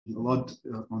a lot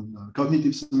on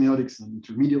cognitive semiotics and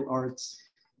intermedial arts.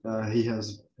 He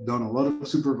has done a lot of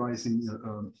supervising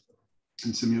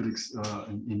in semiotics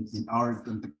in art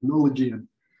and technology and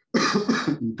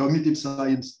in cognitive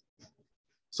science.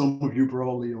 Some of you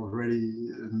probably already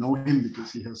know him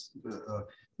because he has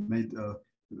made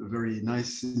very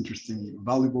nice, interesting,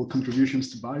 valuable contributions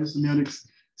to biosemiotics.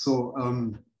 So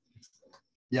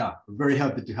yeah, very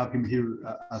happy to have him here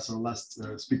as our last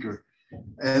speaker.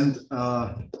 And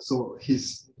so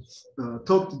his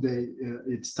talk today,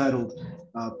 it's titled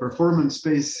Performance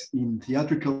Space in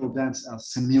Theatrical Dance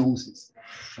as Semiosis.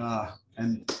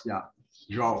 And yeah,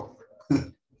 João.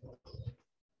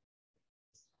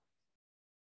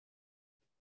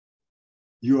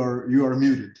 You are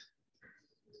muted.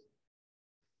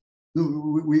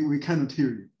 No, we cannot hear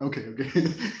you. Okay, okay.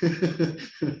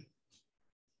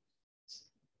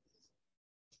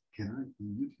 Can I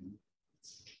mute him?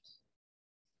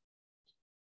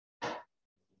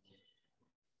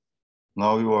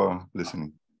 Now you are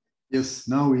listening. Yes,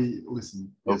 now we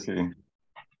listen. Yes. Okay.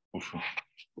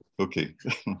 Okay.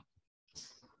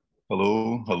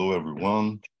 Hello,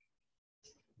 everyone.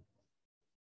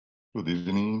 Good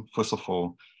evening. First of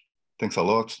all, thanks a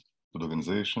lot to the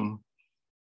organization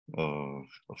of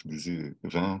this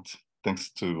event. Thanks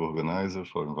to the organizer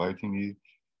for inviting me.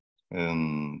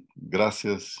 And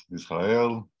gracias,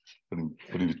 Israel,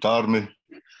 por invitarme.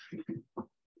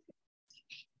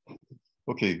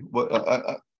 Okay,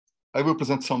 well, I will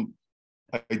present some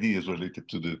ideas related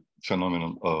to the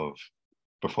phenomenon of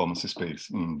performance space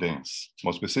in dance,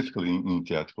 more specifically in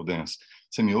theatrical dance,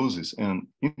 semiosis and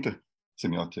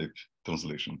intersemiotic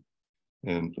translation.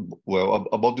 And well,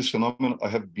 about this phenomenon, I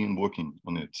have been working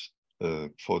on it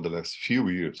for the last few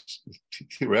years,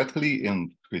 theoretically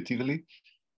and creatively,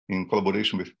 in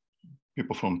collaboration with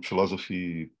people from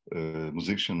philosophy,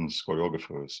 musicians,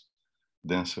 choreographers,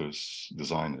 dancers,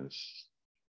 designers.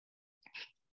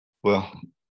 Well,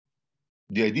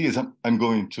 the ideas I'm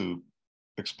going to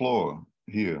explore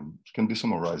here can be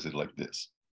summarized like this.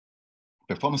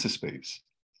 Performance space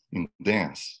in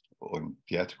dance or in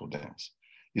theatrical dance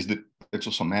is the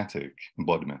exosomatic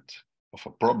embodiment of a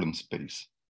problem space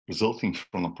resulting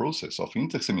from a process of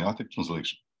intersemiotic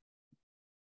translation.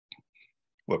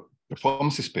 Well,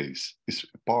 performance space is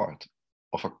part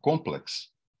of a complex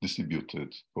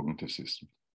distributed cognitive system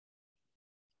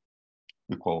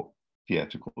we call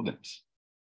theatrical dance.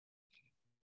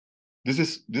 This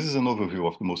is an overview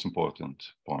of the most important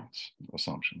points,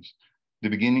 assumptions. The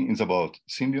beginning is about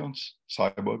symbionts,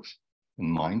 cyborgs,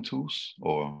 and mind tools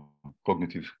or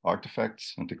cognitive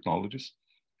artifacts and technologies.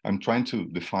 I'm trying to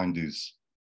define these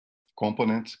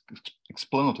components,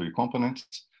 explanatory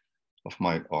components of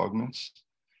my arguments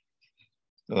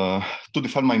to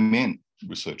define my main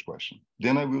research question.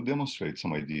 Then I will demonstrate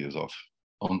some ideas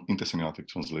on intersemiotic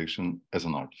translation as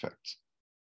an artifact.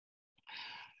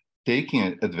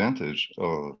 Taking advantage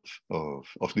of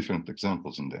different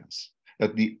examples in dance.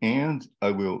 At the end,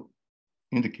 I will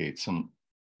indicate some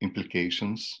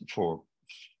implications for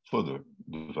further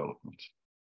development.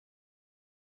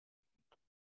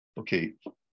 Okay,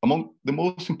 among the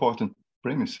most important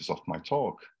premises of my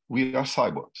talk, we are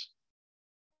cyborgs,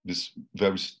 this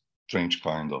very strange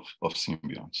kind of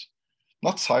symbionts.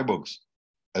 Not cyborgs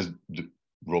as the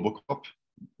Robocop,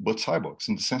 but cyborgs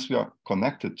in the sense we are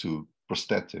connected to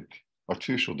prosthetic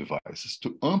artificial devices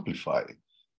to amplify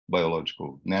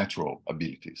biological natural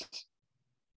abilities.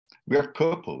 We are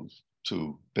coupled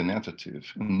to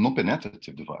penetrative and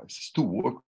non-penetrative devices to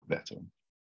work better,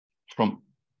 from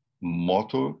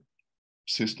motor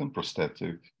system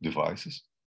prosthetic devices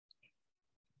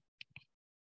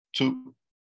to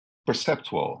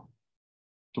perceptual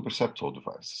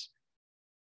devices.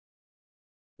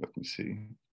 Let me see.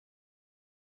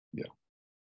 Yeah.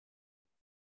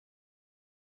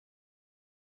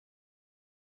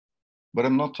 But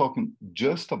I'm not talking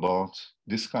just about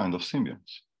this kind of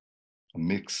symbionts, a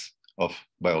mix of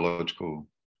biological,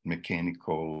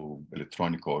 mechanical,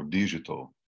 electronic, or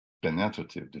digital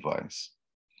penetrative device.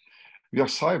 We are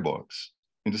cyborgs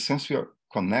in the sense we are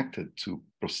connected to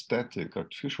prosthetic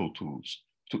artificial tools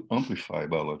to amplify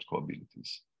biological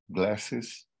abilities.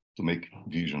 Glasses to make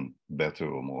vision better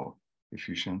or more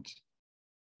efficient.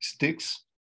 Sticks,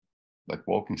 like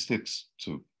walking sticks,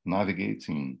 to navigate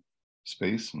in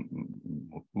space,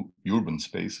 in urban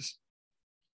spaces.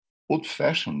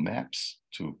 Old-fashioned maps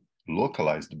to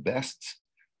localize the best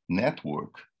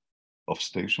network of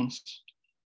stations,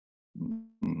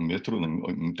 metro and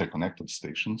interconnected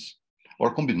stations, or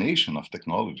a combination of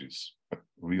technologies, like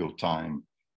real-time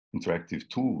interactive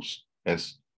tools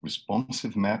as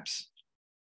responsive maps,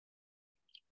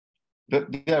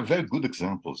 There are very good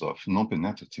examples of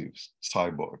non-penetrative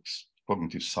cyborgs,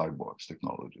 cognitive cyborgs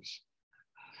technologies.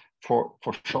 For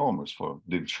Chalmers, for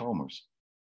David Chalmers,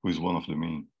 who is one of the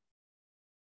main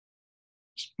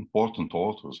important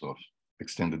authors of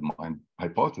extended mind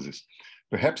hypothesis,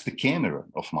 perhaps the camera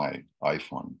of my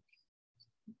iPhone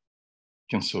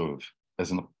can serve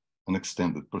as an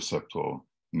extended perceptual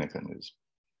mechanism,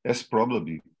 as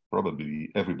probably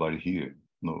everybody here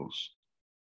knows.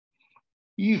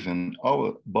 Even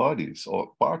our bodies,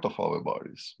 or part of our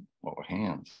bodies, our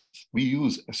hands, we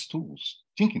use as tools,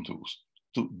 thinking tools,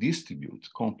 to distribute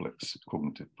complex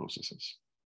cognitive processes.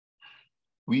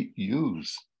 We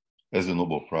use, as the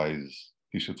Nobel Prize,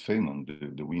 Richard Feynman,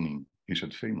 the winning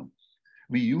Richard Feynman,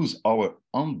 we use our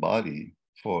own body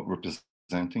for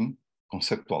representing,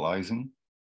 conceptualizing,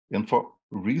 and for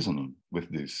reasoning with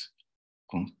these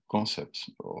concepts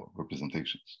or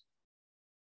representations.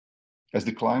 As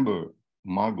the climber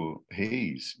Margot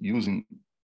Hayes, using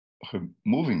her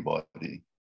moving body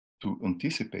to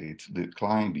anticipate the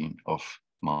climbing of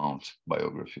Mount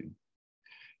Biography.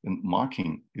 And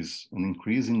marking is an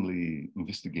increasingly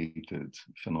investigated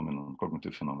phenomenon,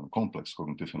 cognitive phenomenon, complex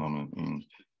cognitive phenomenon in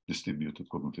distributed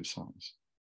cognitive science.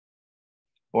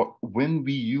 Or when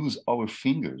we use our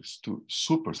fingers to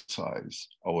supersize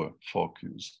our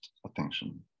focused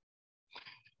attention.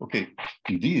 Okay,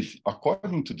 indeed,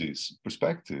 according to this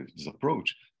perspective, this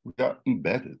approach, we are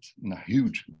embedded in a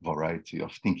huge variety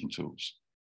of thinking tools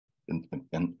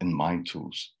and mind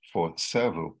tools for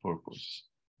several purposes.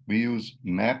 We use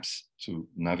maps to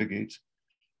navigate,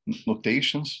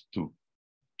 notations to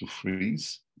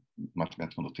freeze,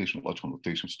 mathematical notation, logical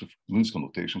notations, to musical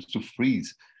notations, to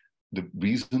freeze the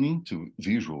reasoning, to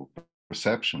visual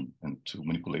perception and to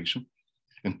manipulation,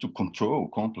 and to control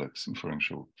complex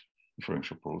inferential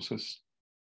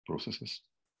processes.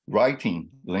 Writing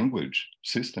language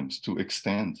systems to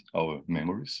extend our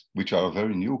memories, which are a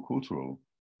very new cultural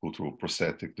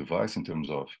prosthetic device in terms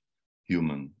of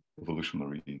human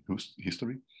evolutionary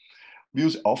history. We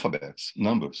use alphabets,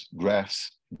 numbers,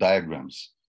 graphs,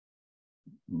 diagrams,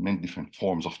 many different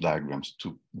forms of diagrams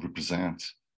to represent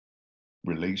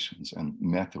relations and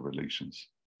meta-relations.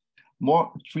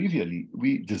 More trivially,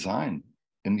 we design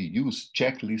and we use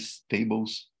checklists,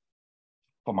 tables,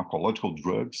 pharmacological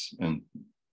drugs and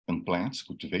plants,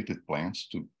 cultivated plants,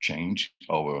 to change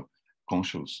our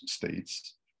conscious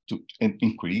states, to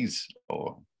increase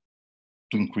our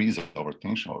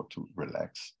attention or to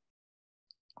relax.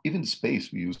 Even the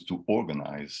space we use to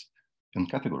organize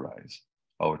and categorize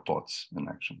our thoughts and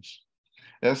actions.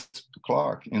 As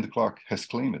Clark has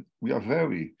claimed, we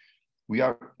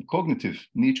are cognitive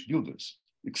niche builders,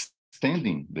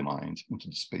 extending the mind into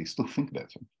the space to think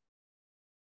better.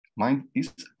 Mind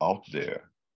is out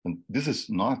there, and this is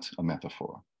not a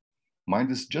metaphor. Mind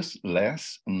is just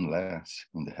less and less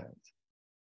in the head.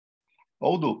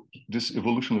 Although this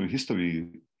evolutionary history,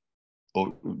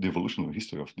 or the evolutionary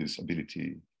history of this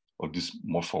ability, or this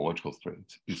morphological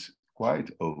trait is quite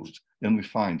old, and we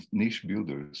find niche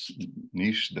builders,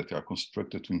 niche that are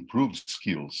constructed to improve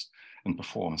skills and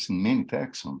performance in many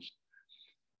taxons.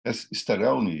 As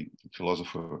Starelny,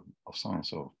 philosopher of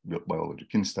science or biology,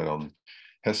 Kim Starelny,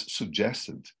 has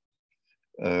suggested,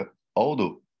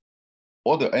 although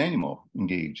other animals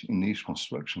engage in niche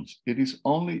constructions, it is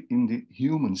only in the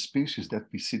human species that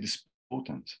we see this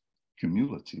potent,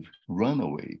 cumulative,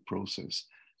 runaway process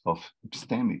of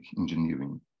epistemic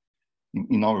engineering.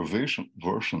 In our version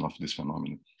of this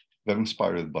phenomenon, very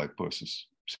inspired by Peirce's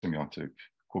semiotic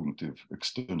cognitive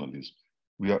externalism,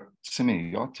 we are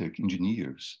semiotic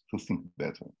engineers who think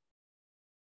better.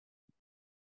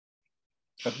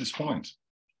 At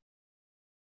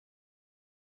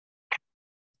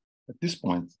this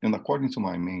point, and according to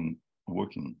my main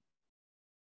working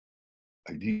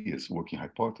ideas, working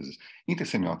hypothesis,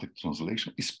 intersemiotic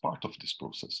translation is part of this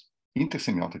process.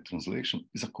 Intersemiotic translation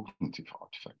is a cognitive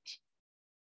artifact.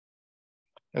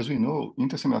 As we know,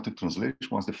 intersemiotic translation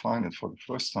was defined for the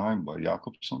first time by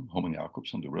Roman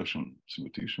Jakobson, the Russian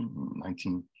semiotician, in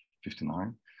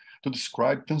 1959, to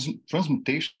describe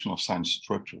transmutation of science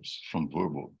structures from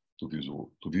verbal to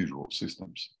visual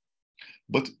systems.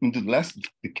 But in the last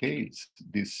decades,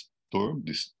 this term,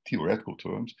 this theoretical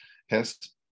terms, has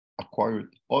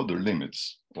acquired other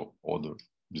limits or other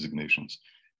designations,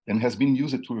 and has been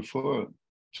used to refer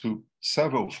to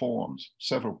several forms,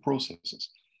 several processes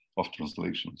of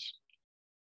translations.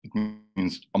 It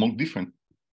means among different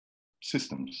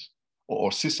systems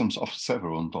or systems of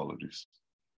several ontologies.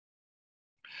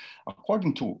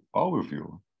 According to our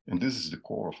view, and this is the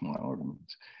core of my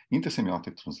argument,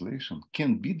 intersemiotic translation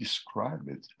can be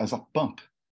described as a pump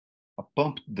a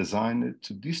pump designed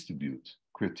to distribute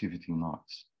creativity in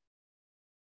arts.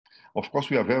 Of course,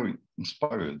 we are very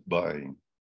inspired by,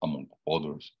 among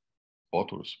others,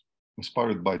 authors,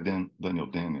 inspired by Daniel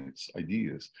Dennett's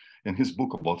ideas and his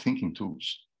book about thinking tools,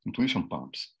 intuition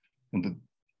pumps, and the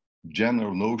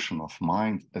general notion of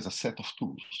mind as a set of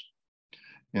tools.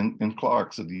 And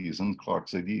Clarke's ideas,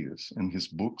 and his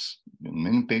books and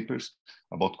many papers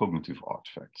about cognitive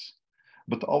artifacts.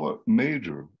 But our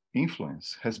major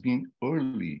influence has been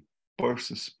early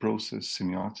Peirce's process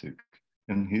semiotic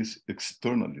and his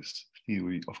externalist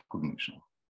theory of cognition.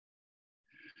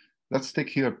 Let's take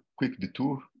here a quick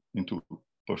detour into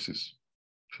Peirce's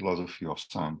philosophy of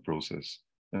sign process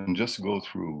and just go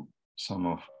through some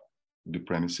of the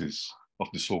premises of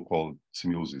the so-called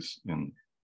semiosis and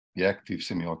the active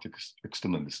semiotic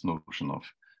externalist notion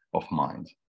of mind.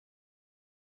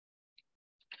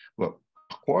 Well,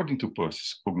 according to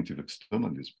Peirce's cognitive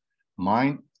externalism,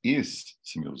 mind is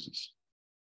semiosis.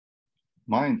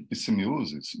 Mind is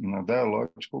semiosis in a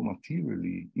dialogical,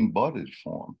 materially embodied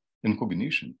form, and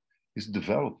cognition is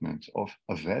development of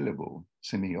available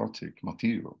semiotic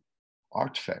material,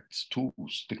 artifacts,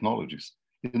 tools, technologies,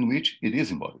 in which it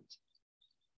is embodied.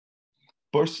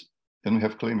 Peirce, and we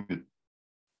have claimed it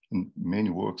in many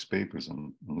works, papers,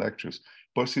 and lectures,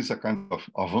 Peirce is a kind of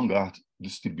avant-garde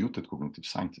distributed cognitive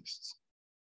scientist.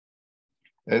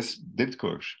 As David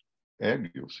Kirsch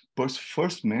argues, Peirce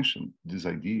first mentioned this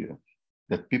idea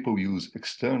that people use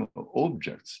external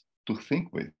objects to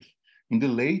think with in the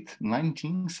late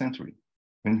 19th century,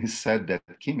 when he said that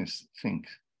chemists think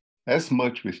as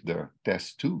much with their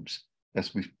test tubes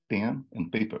as with pen and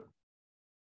paper.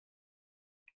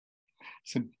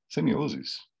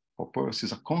 Semiosis, for Peirce,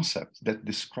 is a concept that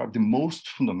describes the most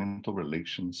fundamental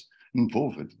relations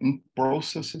involved in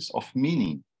processes of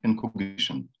meaning and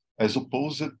cognition, as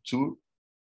opposed to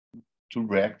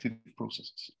reactive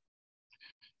processes.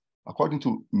 According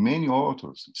to many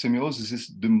authors, semiosis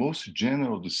is the most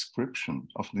general description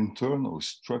of the internal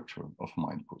structure of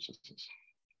mind processes.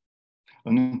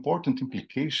 An important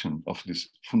implication of this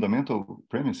fundamental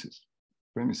premises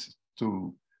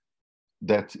to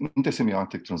that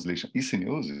intersemiotic translation is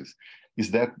semiosis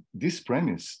is that this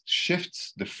premise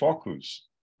shifts the focus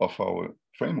of our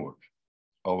framework,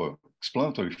 our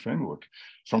explanatory framework,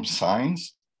 from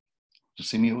science to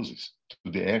semiosis,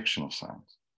 to the action of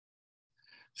science.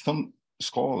 Some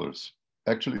scholars,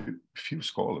 actually few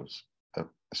scholars,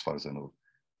 as far as I know,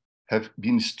 have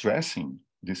been stressing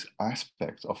this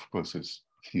aspect of Peirce's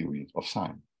theory of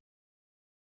sign.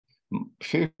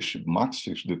 Max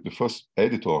Fish, the first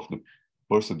editor of the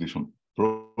first edition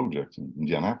project in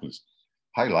Indianapolis,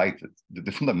 highlighted that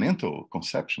the fundamental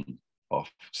conception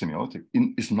of semiotic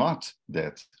is not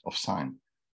that of sign,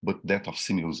 but that of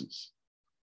semiosis.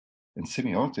 And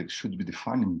semiotics should be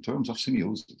defined in terms of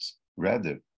semiosis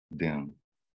rather than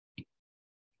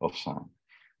of sign.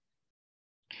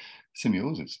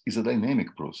 Semiosis is a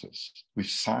dynamic process with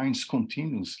signs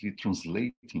continuously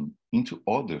translating into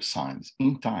other signs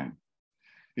in time,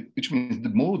 which means the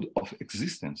mode of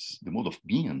existence, the mode of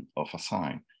being of a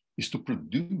sign is to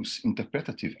produce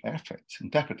interpretative effects,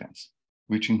 interpretants,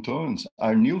 which in turn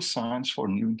are new signs for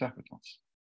new interpretants.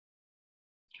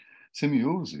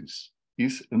 Semiosis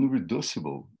is an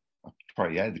irreducible,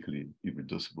 triadically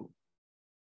irreducible,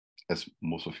 as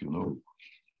most of you know,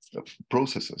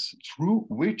 processes through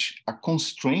which a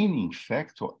constraining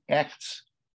factor acts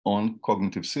on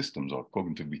cognitive systems or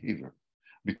cognitive behavior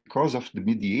because of the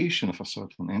mediation of a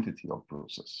certain entity or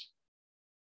process.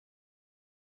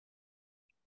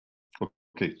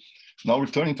 Okay, now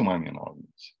returning to my main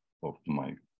arguments, or to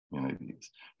my main ideas.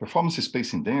 Performance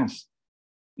space in dance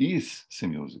is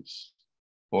semiosis.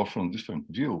 Or from a different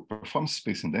view, performance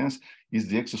space in dance is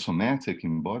the exosomatic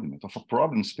embodiment of a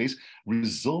problem space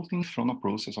resulting from a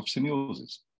process of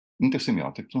semiosis,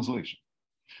 intersemiotic translation.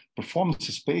 Performance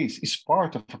space is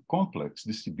part of a complex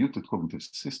distributed cognitive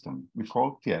system we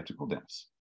call theatrical dance.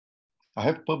 I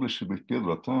have published with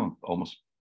Pedro Atan almost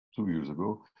 2 years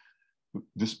ago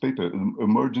this paper,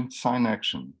 Emergent Sign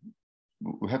Action.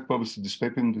 We have published this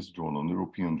paper in this journal, the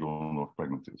European Journal of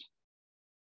Pragmatism.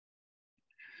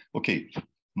 Okay,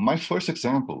 my first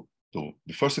example, though,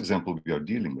 the first example we are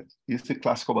dealing with is the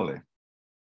classical ballet.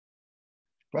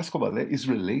 Classical ballet is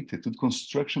related to the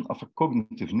construction of a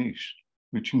cognitive niche,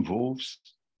 which involves,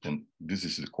 and this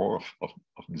is the core of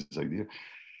this idea,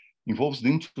 involves the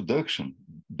introduction,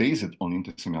 based on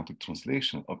intersemiotic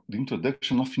translation, of the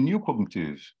introduction of new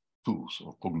cognitive tools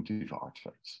or cognitive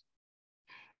artifacts.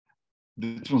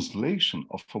 The translation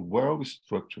of a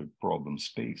well-structured problem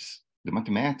space, the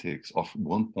mathematics of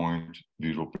one-point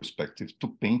visual perspective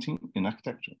to painting in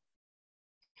architecture.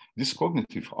 This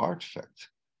cognitive artifact,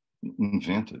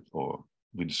 invented or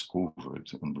rediscovered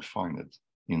and refined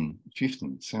in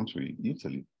 15th century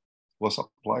Italy, was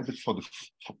applied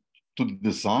to the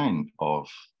design of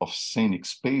scenic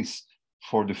space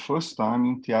for the first time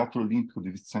in Teatro Olimpico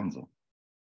di Vicenza,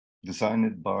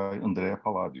 designed by Andrea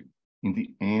Palladio in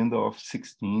the end of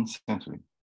 16th century.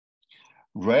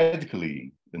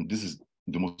 Radically, and this is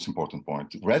the most important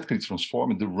point, radically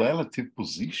transformed the relative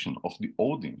position of the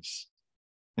audience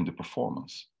in the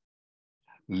performance,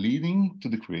 leading to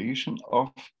the creation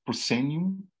of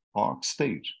proscenium arc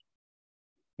stage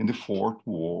in the fourth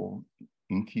wall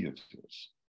in theaters,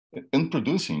 and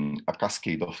producing a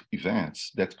cascade of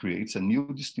events that creates a new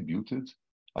distributed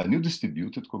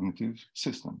cognitive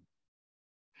system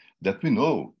that we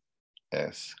know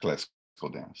as classical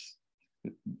dance.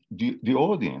 The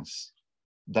audience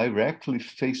directly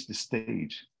face the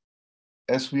stage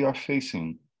as we are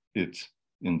facing it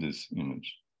in this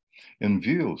image, and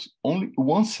views only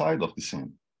one side of the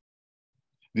scene.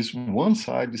 This one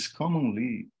side is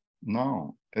commonly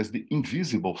known as the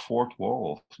invisible fourth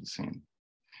wall of the scene.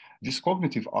 This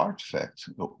cognitive artifact,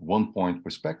 the one-point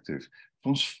perspective,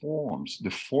 transforms the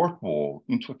fourth wall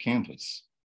into a canvas.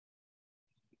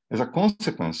 As a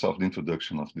consequence of the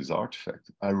introduction of this artifact,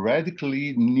 a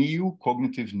radically new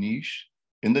cognitive niche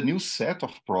and a new set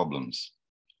of problems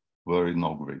were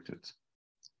inaugurated,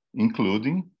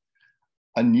 including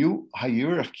a new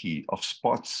hierarchy of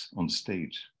spots on the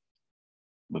stage.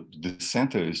 But the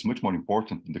center is much more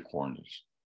important than the corners.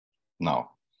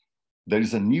 Now, there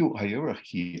is a new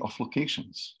hierarchy of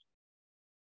locations.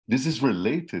 This is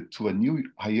related to a new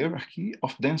hierarchy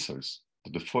of dancers.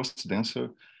 The first dancer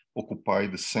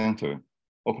occupied the center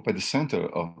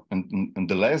and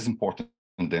the less important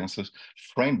dancers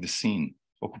framed the scene,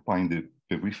 occupying the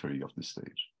periphery of the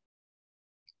stage.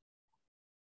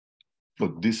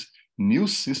 But this new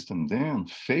system then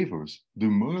favors the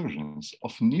emergence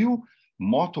of new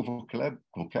motor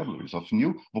vocabularies, of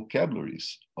new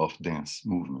vocabularies of dance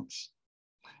movements.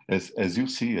 As you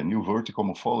see, a new vertical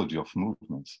morphology of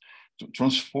movements,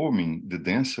 transforming the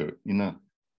dancer in an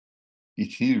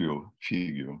ethereal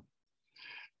figure,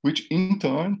 which in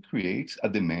turn creates a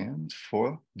demand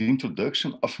for the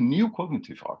introduction of new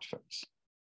cognitive artifacts,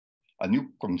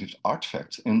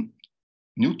 and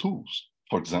new tools.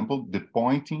 For example,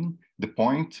 the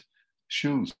point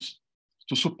shoes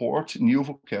to support new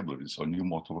vocabularies or new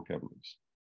motor vocabularies.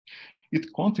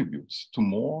 It contributes to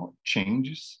more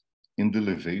changes in the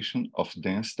elevation of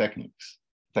dance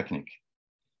technique.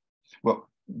 Well,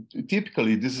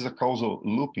 typically this is a causal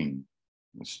looping,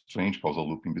 a strange causal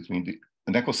looping between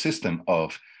an ecosystem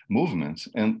of movements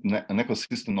and an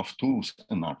ecosystem of tools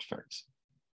and artifacts.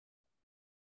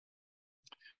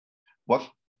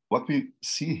 What we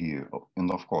see here,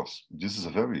 and of course, this is a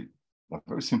very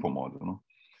simple model, no?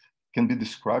 Can be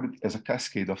described as a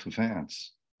cascade of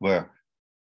events where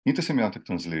intersemiotic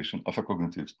translation of a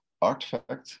cognitive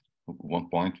artifact, one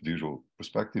point visual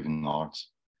perspective in arts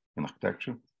and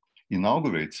architecture,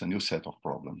 inaugurates a new set of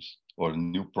problems or a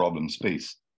new problem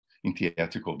space in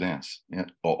theatrical dance, yeah,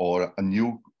 or a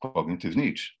new cognitive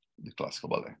niche, the classical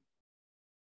ballet.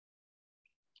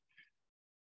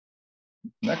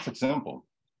 Next example.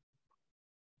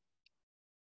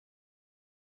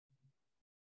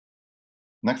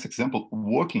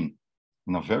 Working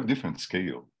in a very different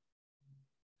scale,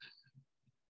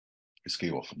 a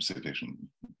scale of observation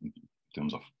in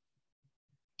terms of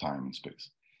time and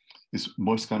space, is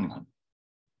Merce Cunningham.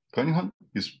 Cunningham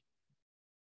is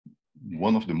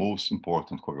one of the most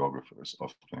important choreographers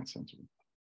of the 20th century.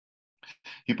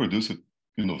 He produced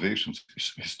innovations,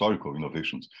 historical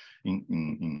innovations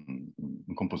in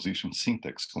composition,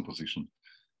 syntax composition,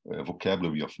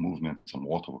 vocabulary of movements and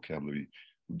water vocabulary,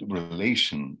 the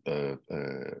relation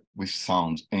with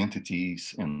sound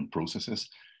entities and processes,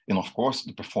 and of course,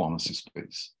 the performance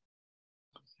space.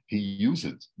 He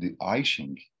used the I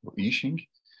Ching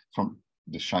from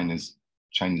the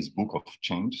Chinese Book of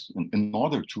Change and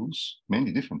other tools,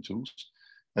 many different tools,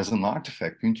 as an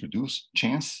artifact to introduce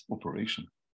chance operation,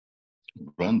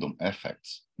 random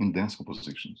effects in dance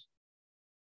compositions.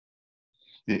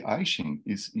 The I Ching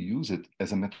is used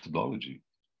as a methodology,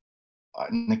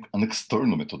 an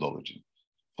external methodology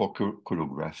for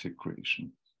choreographic creation,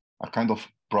 a kind of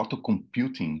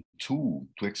proto-computing tool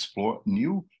to explore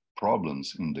new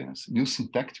problems in dance, new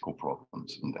syntactical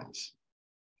problems in dance.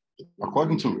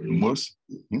 According to Merce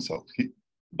himself,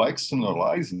 by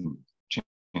externalizing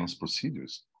chance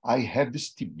procedures, I have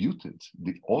distributed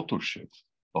the authorship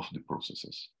of the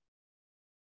processes.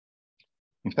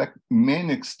 In fact,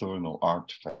 many external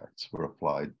artifacts were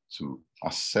applied to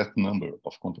a set number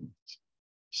of components.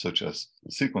 such as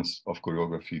sequence of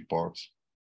choreography parts,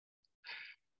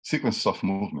 sequences of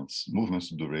movements, movements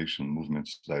duration,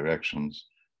 movements directions,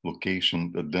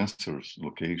 location, the dancer's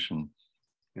location,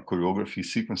 the choreography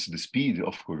sequence, the speed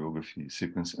of choreography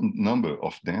sequence, and number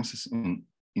of dances in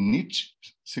each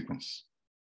sequence.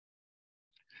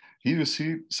 Here you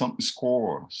see some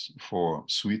scores for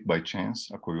Sweet by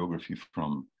Chance, a choreography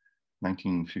from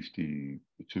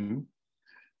 1952.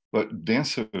 But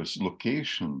dancers'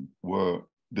 location were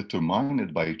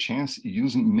determined by chance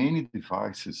using many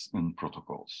devices and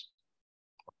protocols.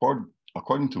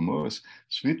 According to Peirce,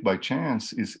 Sweet by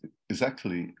Chance is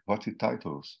exactly what the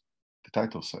title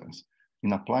says.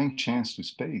 In applying chance to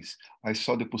space, I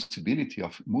saw the possibility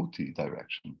of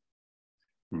multi-direction.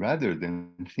 Rather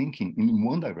than thinking in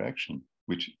one direction,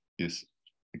 which is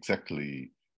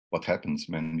exactly what happens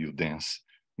when you dance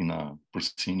in a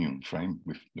proscenium frame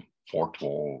with the fourth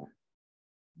wall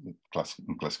in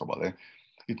classical ballet,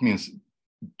 it means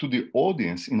to the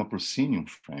audience in a proscenium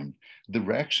frame,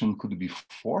 direction could be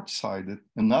four-sided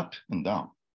and up and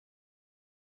down.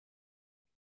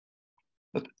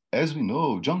 But as we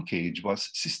know, João Queiroz was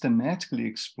systematically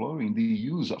exploring the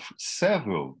use of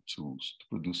several tools to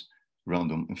produce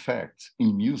random effects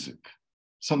in music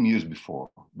some years before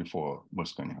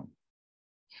Peirce.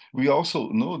 We also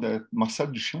know that Marcel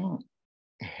Duchamp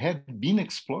had been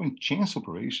exploring chance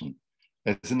operation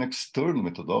as an external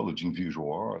methodology in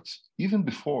visual arts even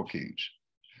before Queiroz.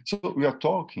 So we are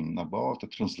talking about a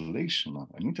translation,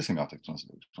 an intersemiotic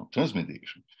translation,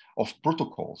 transmediation of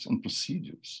protocols and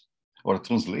procedures, or a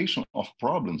translation of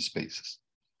problem spaces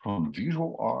from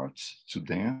visual arts to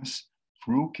dance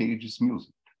through Queiroz's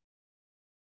music.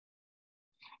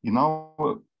 In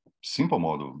our simple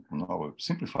model, in our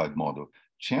simplified model,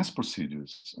 chance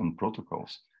procedures and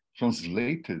protocols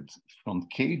translated from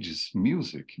Queiroz's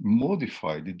music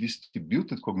modify the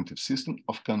distributed cognitive system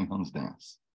of Cunningham's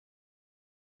dance.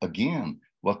 Again,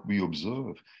 what we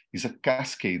observe is a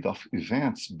cascade of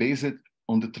events based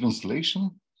on the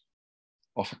translation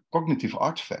of a cognitive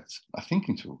artifacts, a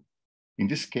thinking tool. In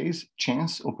this case,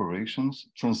 chance operations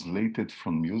translated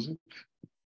from music,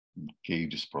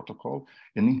 Queiroz's protocol,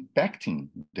 and impacting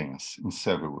dance in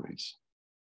several ways,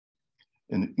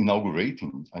 and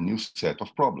inaugurating a new set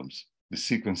of problems. The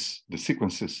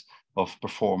sequences of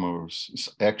performers'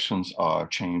 actions are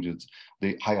changed,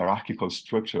 the hierarchical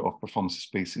structure of performance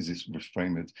spaces is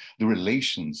reframed, the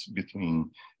relations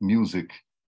between music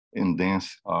and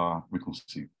dance are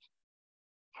reconceived.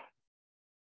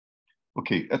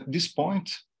 Okay, at this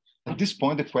point,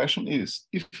 the question is,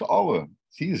 if our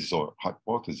thesis or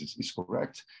hypothesis is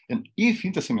correct, and if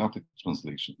intersemiotic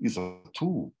translation is a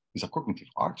tool, is a cognitive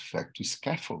artifact to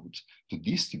scaffold, to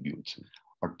distribute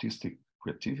artistic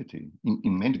creativity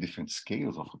in many different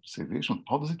scales of observation,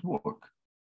 how does it work?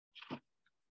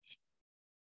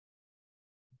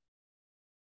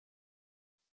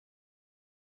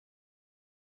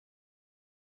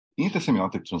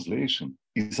 Intersemiotic translation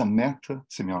is a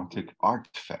meta-semiotic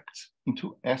artifact in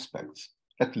two aspects,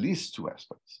 at least two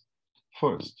aspects.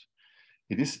 First,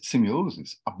 it is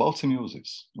semiosis, about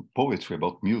semiosis, poetry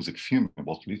about music, film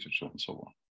about literature, and so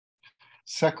on.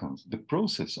 Second, the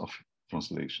process of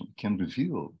translation can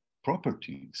reveal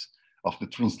properties of the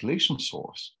translation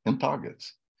source and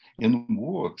targets, and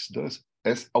works thus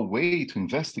as a way to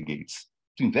investigate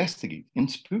and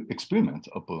experiment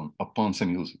upon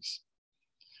semiosis.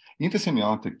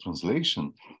 Intersemiotic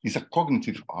translation is a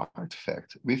cognitive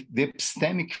artifact with the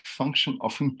epistemic function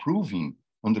of improving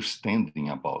understanding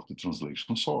about the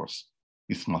translation source,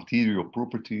 its material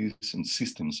properties and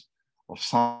systems of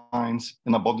signs,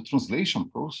 and about the translation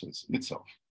process itself.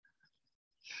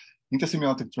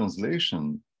 Intersemiotic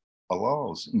translation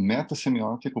allows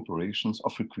metasemiotic operations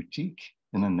of a critique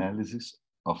and analysis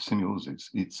of semiosis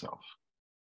itself.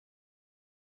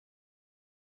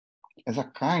 As a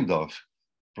kind of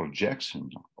projection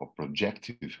or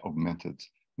projective augmented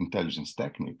intelligence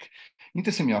technique,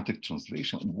 intersemiotic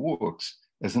translation works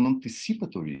as an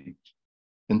anticipatory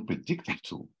and predictive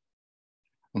tool,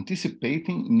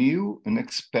 anticipating new and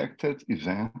expected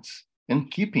events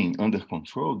and keeping under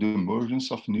control the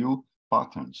emergence of new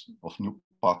patterns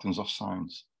of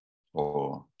signs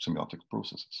or semiotic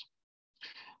processes.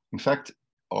 In fact,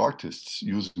 artists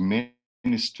use many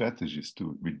strategies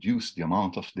to reduce the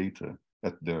amount of data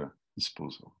at their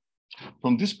disposal.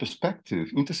 From this perspective,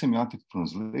 intersemiotic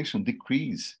translation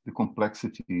decreases the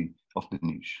complexity of the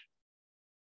niche.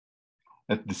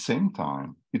 At the same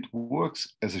time, it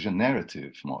works as a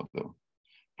generative model,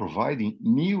 providing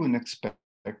new and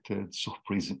expected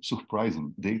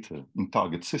surprising data in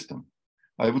target system.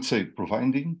 I would say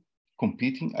providing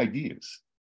competing ideas.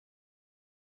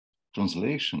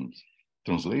 translation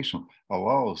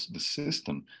allows the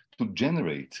system to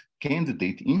generate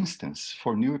candidate instance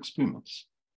for new experiments.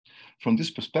 From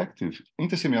this perspective,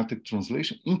 intersemiotic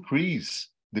translation increases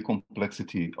the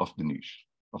complexity of the niche,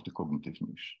 of the cognitive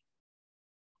niche.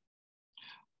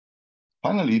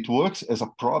 Finally, it works as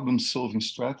a problem-solving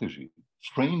strategy,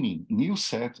 framing new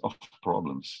set of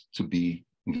problems to be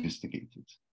investigated.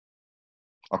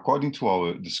 According to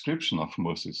our description of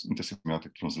Mercer's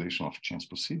intersemiotic translation of chance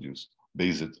procedures,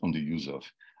 based on the use of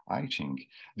I-Ching,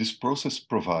 this process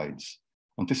provides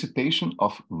anticipation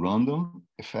of random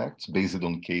effects based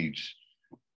on cage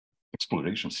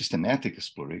exploration, systematic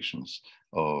explorations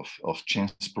of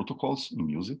chance protocols in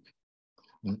music,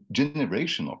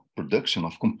 generation or production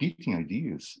of competing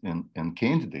ideas and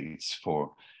candidates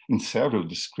in several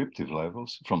descriptive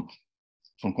levels, from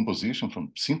composition,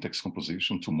 from syntax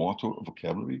composition to motor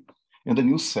vocabulary, and a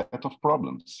new set of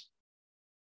problems.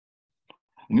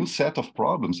 A new set of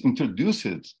problems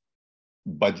introduced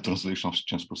by the translation of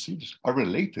chance procedures are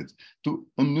related to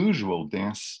unusual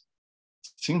dance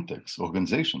syntax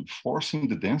organization, forcing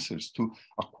the dancers to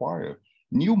acquire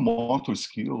new motor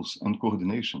skills and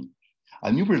coordination,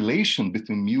 a new relation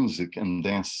between music and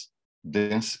dance.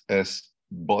 Dance as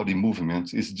body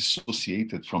movement is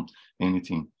dissociated from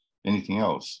anything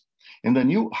else, and a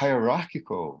new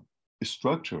hierarchical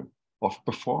structure of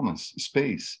performance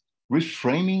space,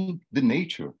 reframing the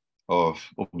nature of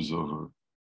observer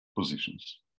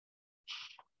positions.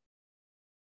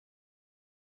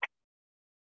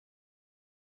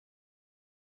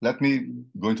 Let me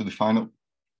go into the final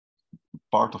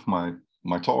part of my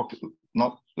talk.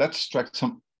 Now, let's extract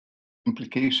some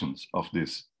implications of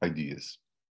these ideas,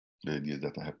 the ideas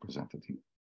that I have presented here.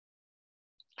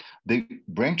 They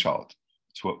branch out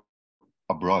to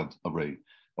a broad array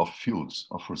of fields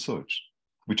of research,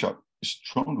 which are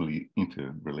strongly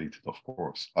interrelated, of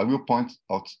course. I will point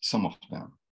out some of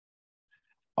them.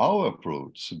 Our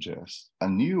approach suggests a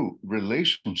new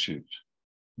relationship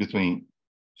between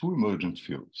two emergent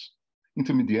fields,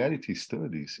 intermediarity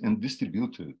studies and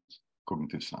distributed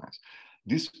cognitive science.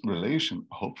 This relation,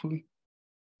 hopefully,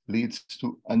 leads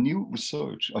to a new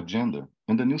research agenda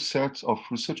and a new set of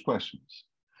research questions,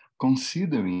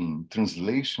 considering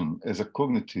translation as a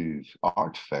cognitive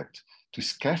artifact to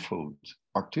scaffold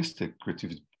artistic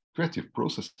creative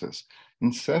processes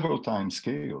in several time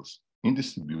scales in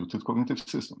distributed cognitive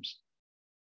systems.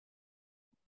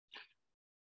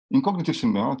 In cognitive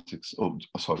semiotics,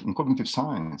 in cognitive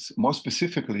science, more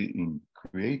specifically in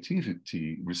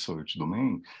creativity research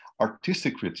domain,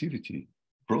 artistic creativity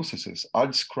processes are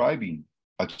described,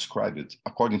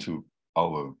 according to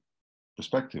our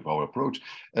perspective, our approach,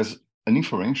 as an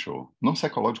inferential,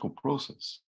 non-psychological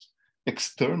process,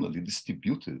 externally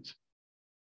distributed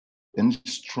and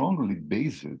strongly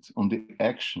based on the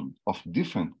action of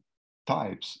different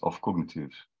types of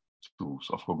cognitive tools,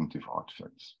 of cognitive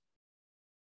artifacts.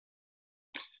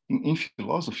 In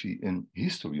philosophy and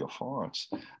history of arts,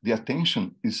 the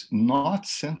attention is not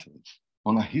centered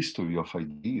on a history of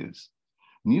ideas,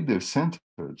 neither centered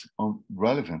on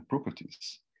relevant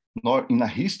properties, nor in a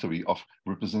history of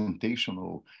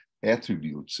representational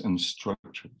attributes and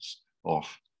structures of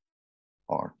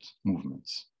art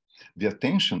movements. The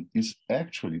attention is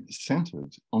actually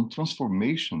centered on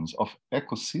transformations of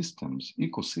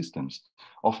ecosystems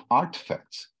of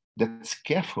artifacts that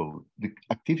scaffold the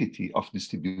activity of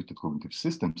distributed cognitive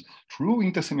systems through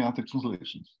intersemiotic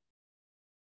translations.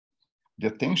 The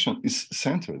attention is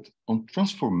centered on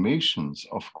transformations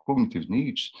of cognitive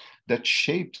niche that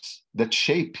shape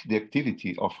the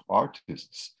activity of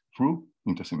artists through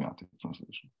intersemiotic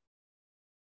translation.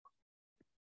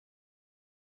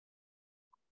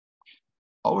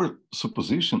 Our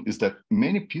supposition is that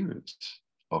many periods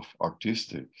of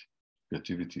artistic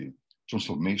creativity,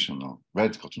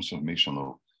 radical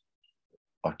transformational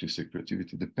artistic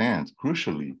creativity depend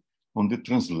crucially on the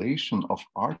translation of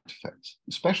artifacts,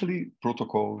 especially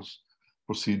protocols,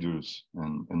 procedures,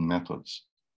 and methods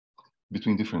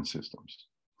between different systems.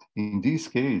 In this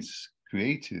case,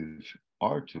 creative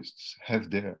artists have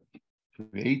their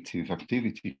creative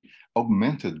activity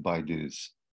augmented by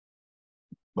these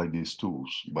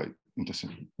tools, by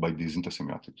this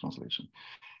intersemiotic translation.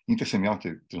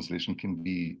 Intersemiotic translation can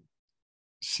be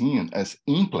seen as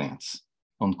implants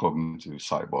on cognitive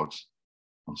cyborgs,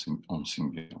 on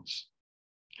symbionts.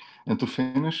 And to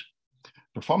finish,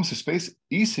 performance space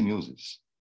is semiosis.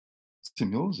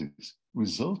 Semiosis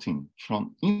resulting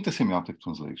from intersemiotic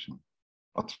translation,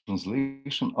 a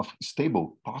translation of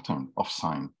stable pattern of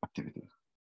sign activity.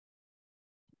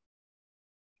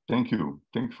 Thank you.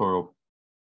 Thank you for your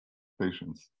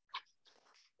patience.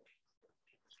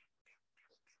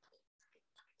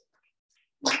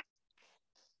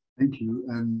 Thank you.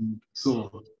 And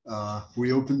so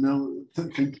we open now.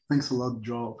 Thanks a lot,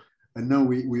 João. And now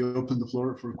we open the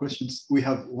floor for questions. We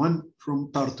have one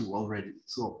from Tartu already.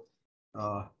 So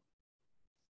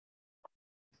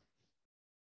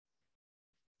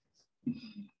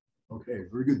okay,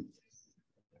 very good.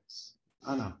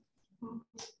 Anna.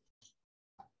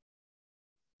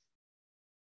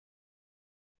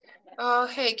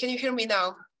 Hey, can you hear me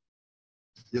now?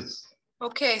 Yes.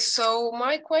 Okay, so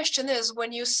my question is,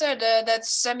 when you said that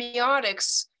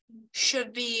semiotics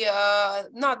should be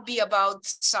not be about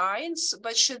science,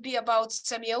 but should be about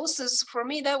semiosis, for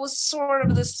me, that was sort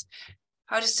of this,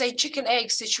 how to say, chicken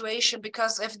egg situation,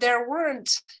 because if there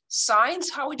weren't science,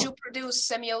 how would you produce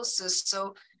semiosis?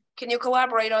 So can you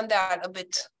collaborate on that a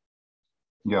bit?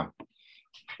 Yeah.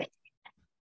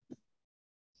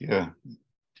 Yeah.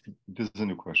 This is a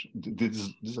new question.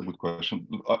 This is a good question.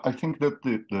 I think that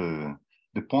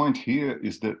the point here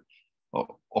is that,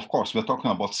 of course, we're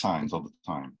talking about science all the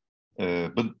time.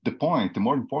 But the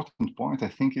more important point, I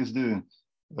think, is the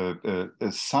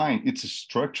sign, its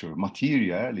structure,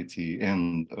 materiality,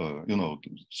 and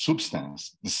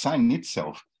substance. The sign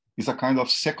itself is a kind of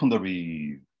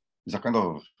secondary,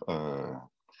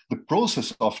 the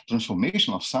process of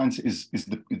transformation of science is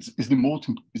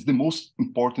the most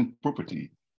important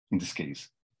property in this case.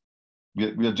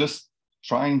 We are just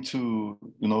trying to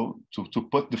to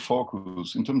put the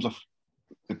focus in terms of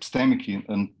epistemic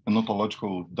and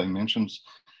ontological dimensions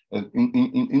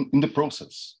in the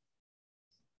process,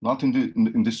 not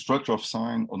in the structure of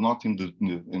sign, or not in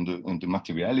the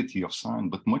materiality of sign,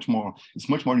 but much more. It's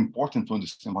much more important to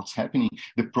understand what's happening,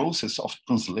 the process of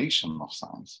translation of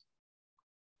signs.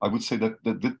 I would say that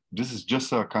this is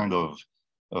just a kind of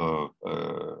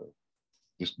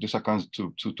just a kind of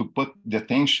to put the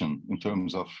attention in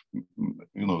terms of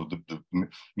the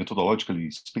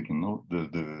methodologically speaking,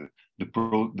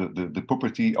 the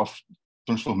property of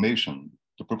transformation,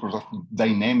 the property of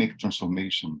dynamic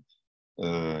transformation,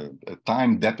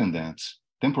 time dependence,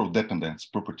 temporal dependence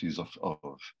properties of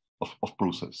the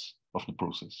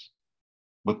process.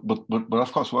 But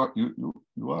of course,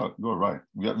 you are right.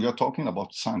 We are talking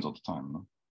about science all the time. No?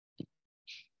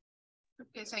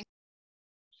 Okay, thank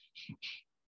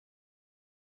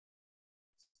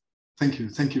you.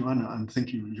 Thank you, Anna, and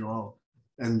thank you, João.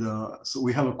 And so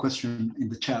we have a question in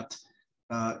the chat.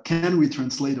 Can we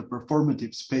translate a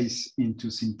performative space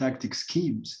into syntactic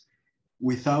schemes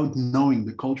without knowing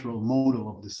the cultural model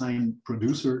of the sign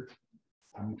producer?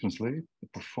 Can we translate the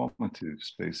performative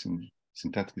space in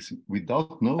syntactic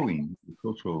without knowing the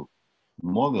cultural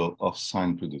model of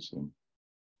sign producer?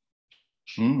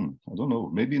 I don't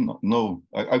know. Maybe not. No,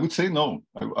 I would say no.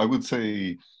 I would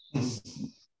say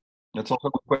that's also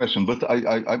a good question, but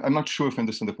I'm not sure if I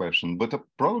understand the question. But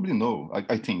probably no.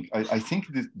 I think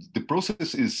the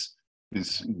process is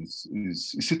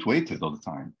situated all the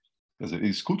time, because it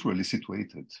is culturally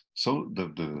situated. So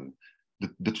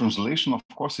the translation, of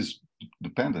course, is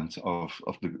dependent of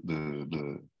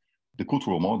the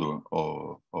cultural model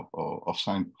of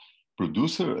sign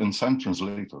producer and sign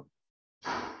translator.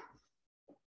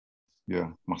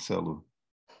 Yeah, Marcelo.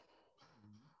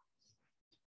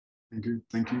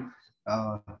 Thank you.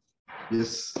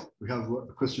 Yes, we have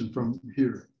a question from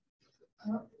here.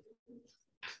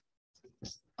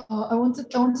 I wanted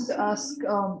to ask,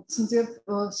 since you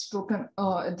have spoken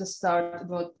at the start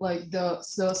about like the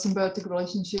symbiotic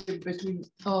relationship between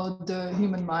the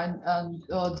human mind and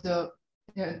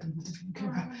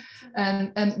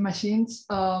and machines,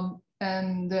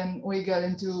 and then we got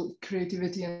into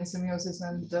creativity and semiosis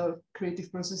and the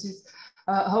creative processes.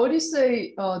 How would you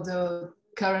say the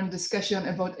current discussion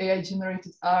about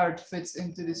AI-generated art fits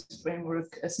into this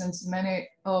framework, since many,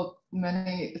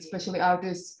 especially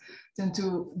artists, tend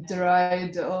to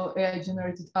deride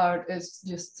AI-generated art as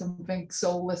just something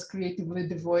soulless, creatively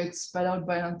devoid, spat out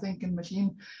by an unthinking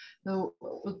machine. So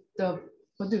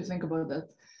what do you think about that?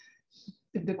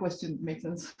 If the question makes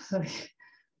sense, sorry.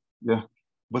 Yeah,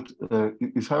 but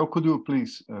Israel, could you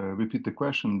please repeat the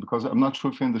question? Because I'm not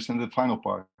sure if I understand the final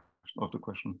part of the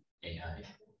question. AI.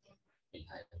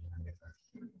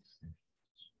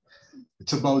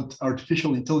 It's about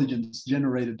artificial intelligence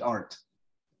generated art.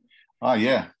 Ah,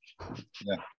 yeah.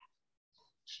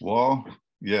 Well,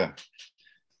 yeah.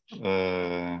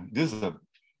 This is a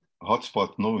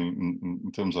hotspot,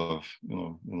 in terms of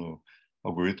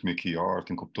algorithmic art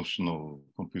and computational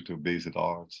computer-based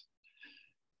art.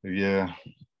 Yeah.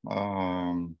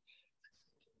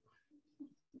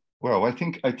 Well, I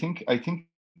think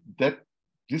that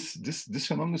this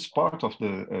phenomenon is part of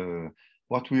the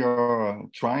what we are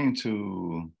trying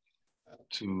to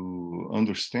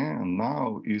understand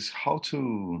now is how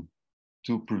to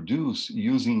to produce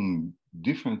using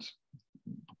different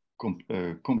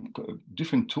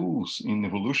different tools in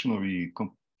evolutionary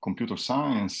computer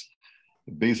science,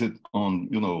 based on,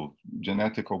 you know,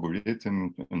 genetic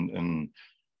algorithm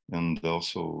and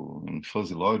also in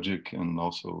fuzzy logic, and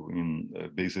also in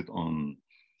based on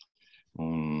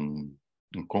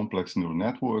complex neural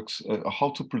networks, how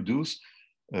to produce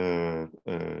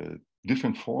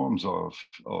different forms of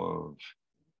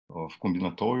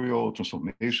combinatorial,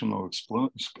 transformational,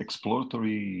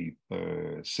 exploratory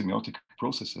semiotic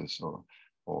processes,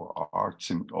 or art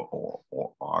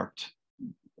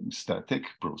static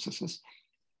processes.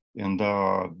 And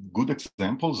good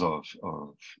examples of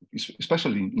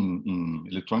especially in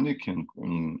electronic and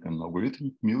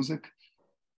algorithmic music,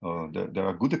 there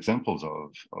are good examples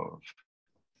of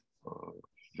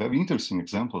very interesting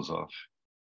examples of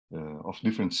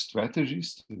different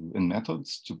strategies and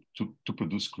methods to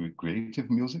produce creative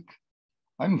music.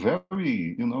 I'm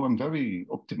very, you know, I'm very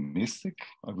optimistic,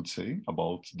 I would say,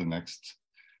 about the next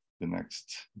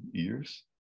years.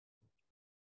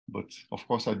 But of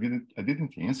course, I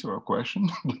didn't answer your question.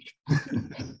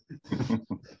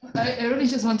 I really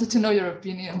just wanted to know your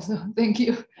opinion, so thank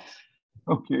you.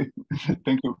 Okay,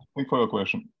 thank you. Thank you for your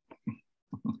question.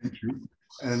 Thank you.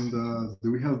 And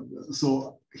do we have,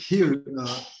 so here,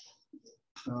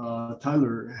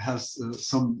 Tyler has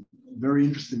some very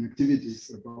interesting activities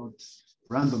about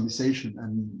randomization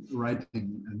and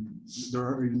writing, and there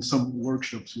are even some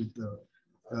workshops with the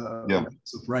of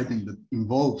writing that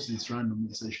involves this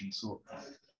randomization. So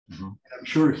I'm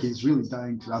sure he's really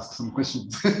dying to ask some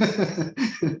questions.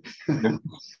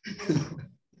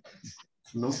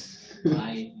 No,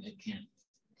 I can't.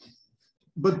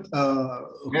 But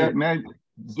okay. may I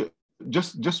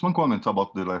just one comment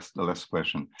about the last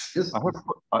question? Yes.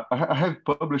 I have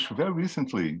published very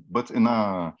recently, but in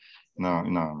a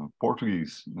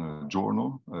Portuguese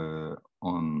journal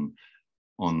on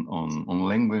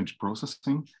language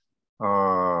processing,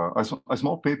 a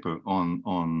small paper on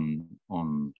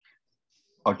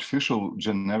artificial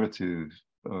generative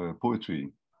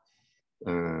poetry,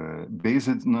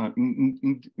 based in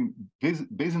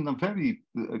a very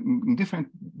different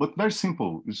but very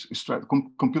simple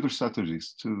computer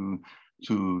strategies to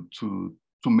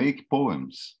make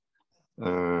poems.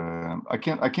 I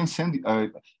can send.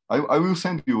 I will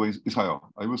send you,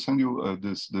 Israel. I will send you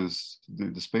this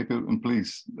paper, and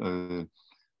please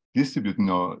distribute in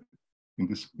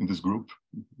this group.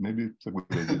 Maybe it's a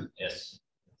good idea. Yes.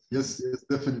 Yes,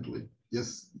 definitely.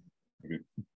 Yes. Okay.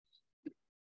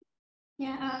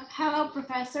 Yeah. Hello,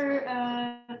 Professor.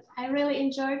 I really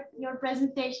enjoyed your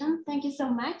presentation. Thank you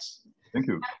so much. Thank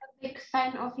you. I'm a big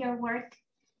fan of your work.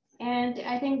 And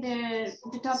I think the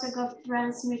topic of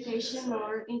transmutation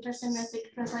or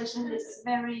intersemiotic translation is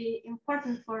very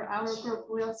important for our group.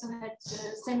 We also had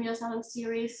a Semiosalong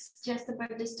series just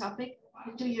about this topic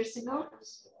 2 years ago.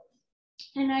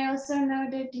 And I also know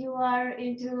that you are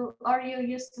into, or you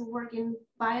used to work in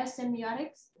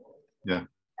biosemiotics. Yeah.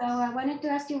 So I wanted to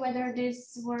ask you whether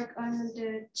this work on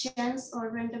the chance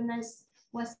or randomness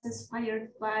was inspired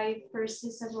by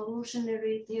Peirce's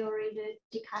evolutionary theory, the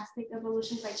stochastic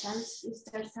evolution by chance. Is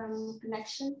there some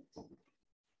connection?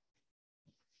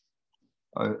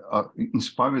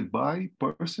 Inspired by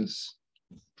Peirce's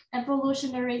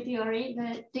evolutionary theory,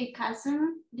 the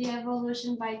stochasm, the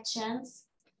evolution by chance.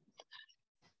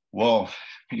 Well,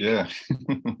 yeah,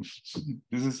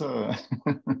 this is a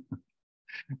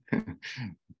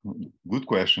good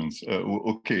questions.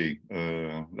 Okay,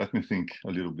 let me think a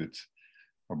little bit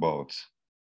about.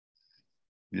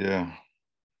 Yeah,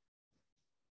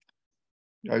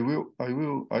 I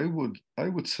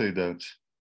would say that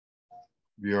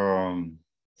we are,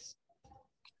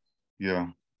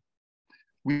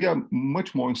 we are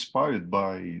much more inspired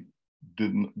by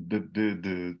the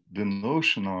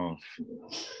notion of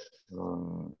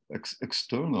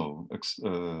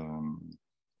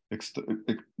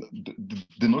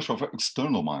the notion of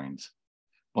external mind.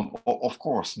 Of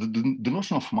course, the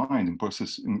notion of mind in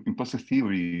Peirce's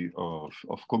theory of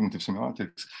cognitive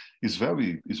semiotics is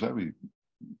very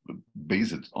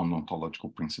based on ontological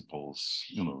principles,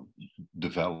 you know,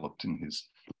 developed in his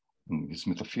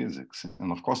metaphysics.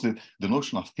 And of course, the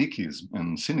notion of theism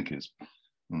and cynicism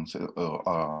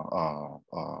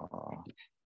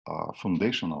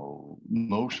foundational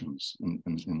notions in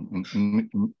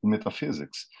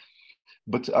metaphysics.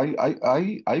 But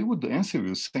I would answer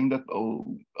you saying that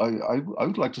I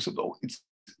would like to say it's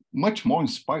much more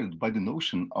inspired by the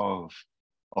notion of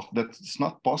that it's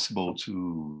not possible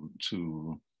to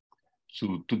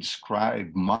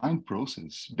describe mind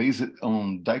process based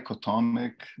on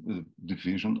dichotomic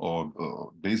division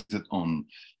or based on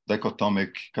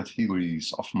dichotomic categories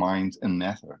of mind and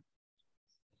matter.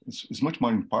 It's much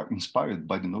more inspired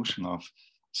by the notion of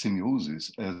semiosis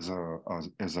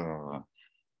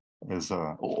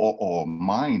or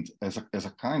mind as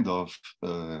a kind of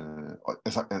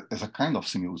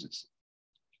semiosis,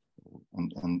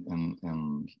 and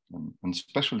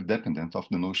especially dependent of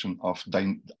the notion of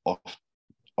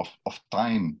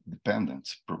time dependent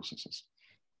processes.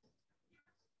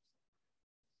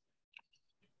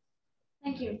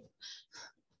 Thank you.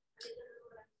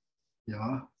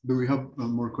 Yeah, do we have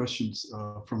more questions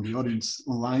from the audience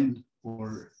online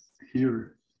or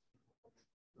here?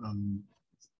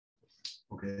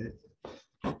 Okay.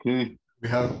 Okay. We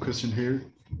have a question here.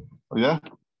 Oh yeah,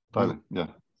 Tyler. Yeah.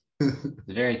 It's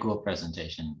a very cool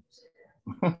presentation.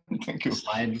 Thank you.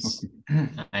 Slides.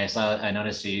 I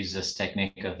noticed you use this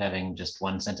technique of having just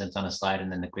one sentence on a slide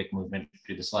and then the quick movement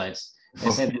through the slides.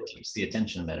 They say that keeps the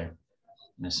attention better.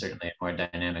 And it's certainly a more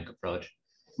dynamic approach.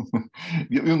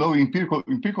 You know,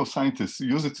 empirical scientists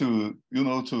use it to, you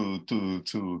know,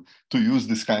 to use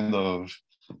this kind of.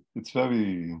 It's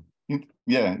very,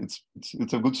 yeah. It's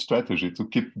a good strategy to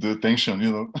keep the attention,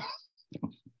 you know,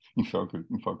 in focus.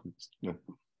 Yeah.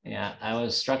 Yeah, I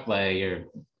was struck by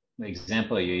the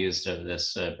example you used of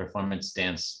this performance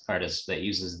dance artist that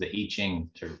uses the I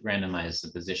Ching to randomize the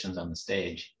positions on the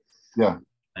stage. Yeah.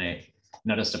 I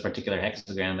noticed a particular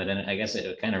hexagram, but then I guess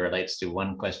it kind of relates to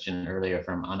one question earlier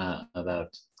from Anna about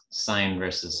sign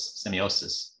versus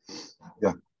semiosis.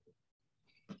 Yeah.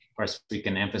 Of course, we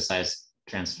can emphasize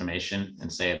transformation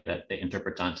and say that the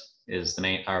interpretant is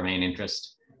our main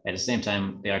interest. At the same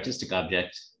time, the artistic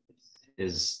object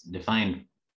is defined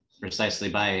precisely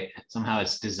by somehow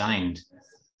it's designed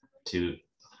to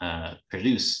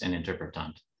produce an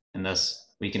interpretant, and thus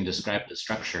we can describe the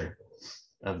structure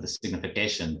of the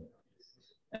signification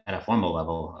at a formal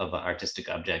level of an artistic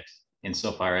object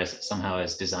insofar as it somehow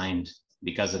is designed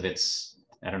because of its,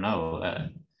 I don't know,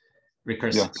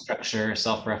 recursive structure,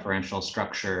 self-referential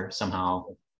structure. Somehow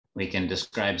we can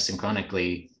describe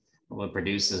synchronically what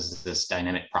produces this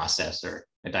dynamic process or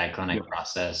a diachronic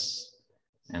process.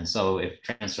 And so if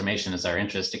transformation is our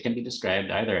interest, it can be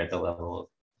described either at the level of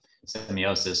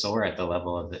semiosis or at the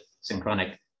level of the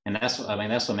synchronic. And that's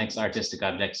what makes artistic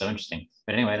objects so interesting.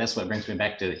 But anyway, that's what brings me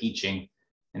back to the I Ching.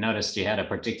 I noticed you had a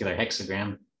particular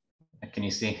hexagram. Can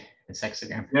you see this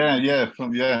hexagram? Yeah,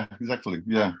 exactly.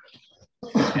 Yeah.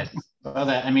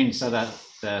 Well, so that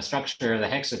the structure of the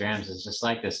hexagrams is just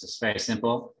like this. It's very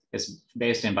simple. It's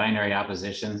based in binary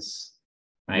oppositions,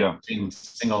 right? Yeah. Between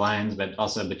single lines, but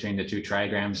also between the two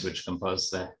trigrams, which compose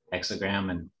the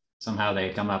hexagram. And somehow they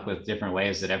come up with different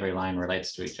ways that every line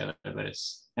relates to each other, but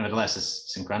nevertheless,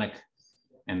 it's synchronic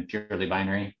and purely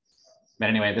binary. But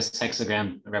anyway, this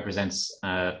hexagram represents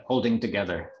holding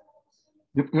together.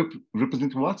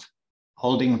 Represent what?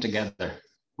 Holding together.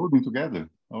 Holding together.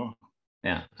 Oh.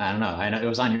 Yeah, I don't know. I know it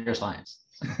was on your slides.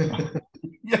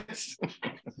 Yes.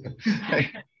 I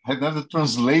had never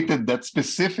translated that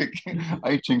specific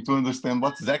I Ching to understand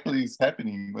what exactly is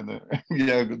happening.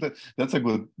 Yeah, that's a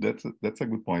good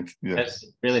point. Yeah. That's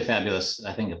really fabulous.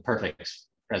 I think a perfect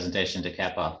presentation to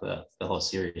cap off the whole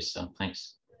series. So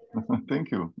thanks.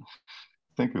 Thank you.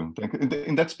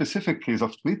 In that specific case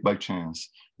of tweet by chance,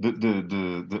 in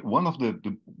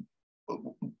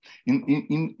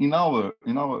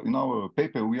our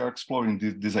paper we are exploring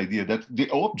this idea that the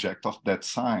object of that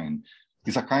sign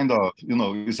is a kind of,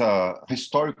 is a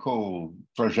historical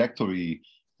trajectory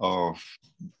of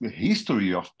the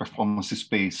history of performance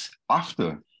space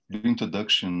after the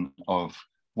introduction of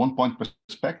one-point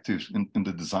perspective in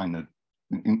the design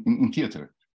in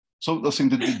theater. So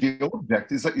the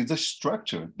object is a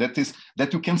structure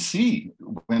that you can see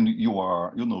when you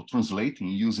are translating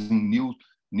using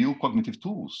new cognitive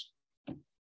tools.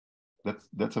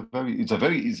 It's very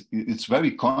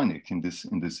iconic in this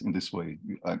way.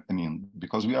 I mean,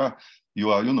 because you are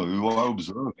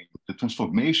observing the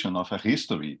transformation of a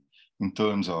history in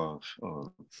terms of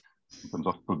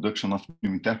production of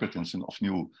new interpretants and of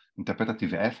new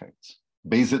interpretative effects,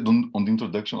 based on the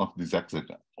introduction of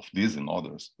these and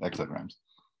others hexagrams.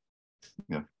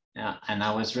 Yeah. Yeah, and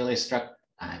I was really struck.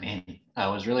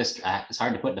 It's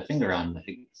hard to put the finger on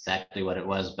exactly what it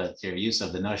was, but your use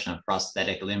of the notion of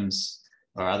prosthetic limbs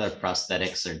or other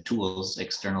prosthetics or tools,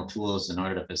 external tools, in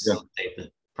order to facilitate the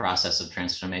process of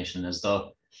transformation, as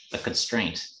though a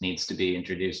constraint needs to be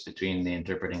introduced between the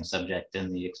interpreting subject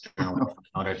and the external world in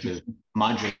order to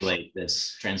modulate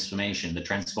this transformation, the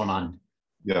transformon.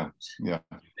 Yeah. The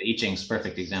I Ching's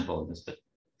perfect example of this, but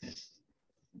yeah.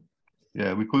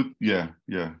 Yeah, we could. Yeah.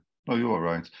 No, you are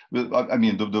right. I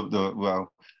mean, the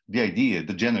the idea,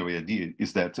 the general idea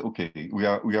is that, okay, we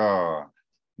are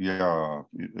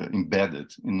embedded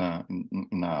in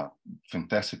a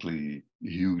fantastically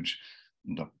huge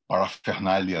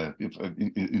paraphernalia,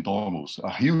 enormous,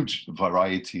 a huge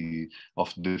variety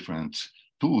of different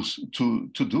tools to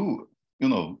do, you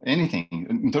know, anything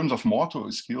in terms of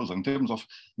motor skills, in terms of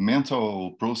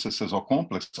mental processes or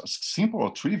complex, simple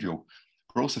or trivial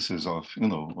processes of, you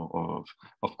know,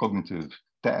 of cognitive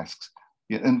tasks.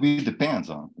 Yeah, and we depend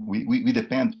on, we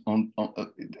depend on,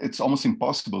 it's almost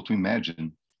impossible to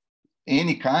imagine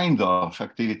any kind of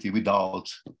activity without,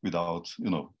 you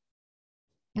know,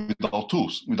 without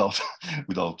tools, without,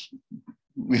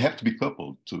 we have to be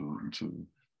coupled to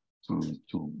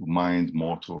mind,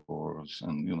 motors,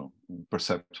 and, you know,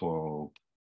 perceptual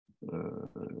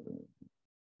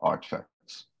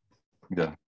artifacts.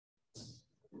 Yeah.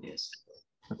 Yes.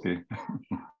 Okay.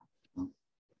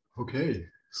 Okay.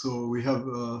 So we have.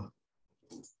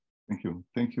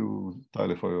 Thank you,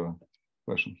 Tyler, for your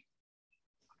question.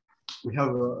 We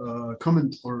have a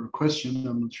comment or a question.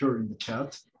 I'm not sure in the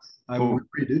chat. I will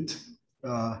read it.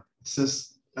 It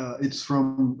says it's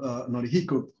from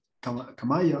Norihiko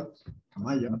Kamaya,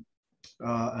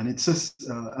 and it says,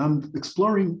 I'm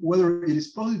exploring whether it is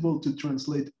possible to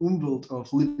translate umwelt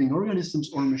of living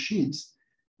organisms or machines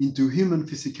into human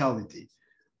physicality.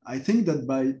 I think that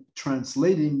by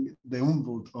translating the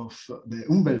umwelt of the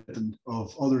Umwelten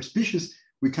of other species,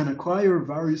 we can acquire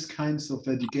various kinds of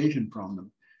education from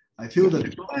them. I feel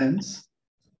that plants,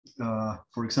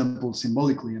 for example,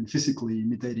 symbolically and physically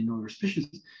imitating other species,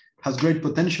 has great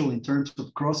potential in terms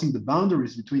of crossing the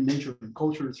boundaries between nature and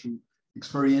culture through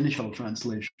experiential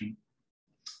translation.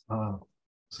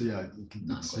 So yeah,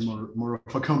 it's more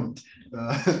of a comment,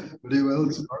 but well,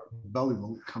 it's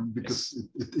valuable because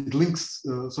it links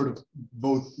sort of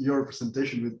both your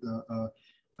presentation with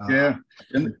yeah,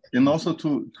 and also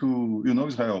to you know,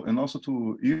 Israel, and also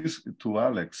to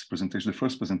Alex's presentation, the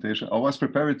first presentation. I was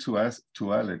prepared to ask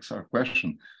to Alex a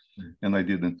question, and I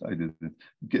didn't.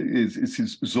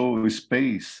 It's so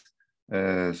space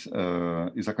as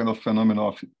is a kind of phenomenon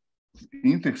of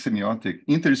intersemiotic,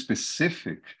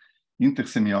 interspecific,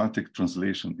 intersemiotic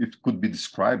translation. It could be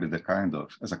described as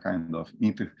a kind of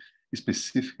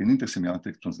interspecific and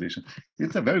intersemiotic translation.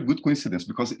 It's a very good coincidence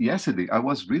because yesterday I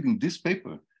was reading this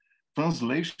paper,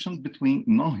 Translation Between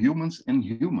Non-Humans and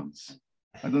Humans.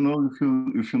 I don't know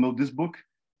if you know this book.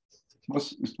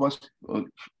 It was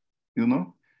you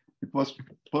know, it was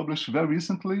published very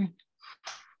recently,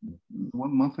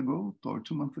 1 month ago or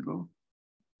 2 months ago,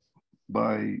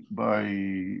 by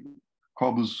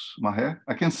Cobus Maher.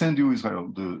 I can send you, Israel,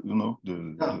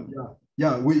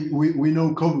 we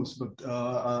know Cobus, but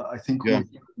I think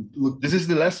this is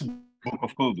the last book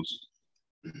of Cobus.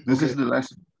 This is the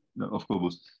last of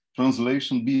Cobus.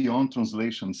 Translation Beyond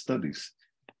Translation Studies,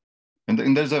 and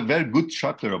there's a very good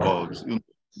chapter about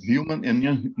human and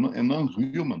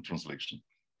non-human translation.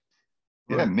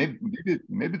 Yeah, maybe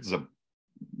it's a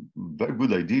very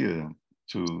good idea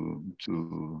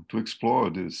to explore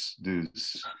this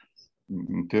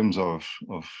in terms of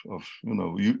you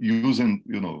know, using,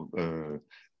 you know,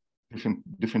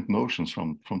 different notions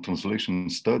from translation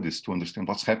studies to understand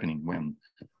what's happening when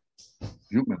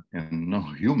human and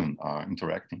non-human are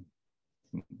interacting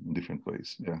in different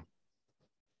ways. Yeah,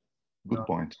 good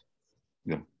point.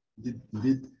 Yeah.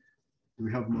 Indeed. Do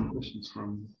we have more questions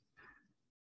from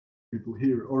people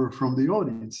here or from the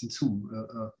audience in Zoom?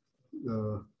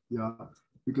 Yeah,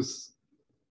 because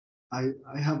I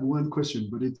have one question,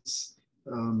 but it's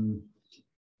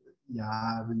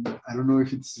yeah, I mean, I don't know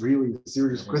if it's really a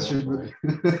serious question, but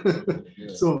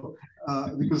so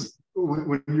because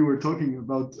when you were talking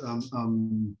about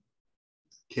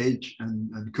Cage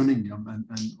and Cunningham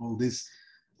and all this,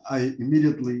 I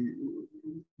immediately,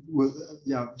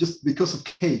 just because of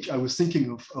Cage, I was thinking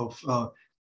of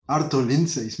Arto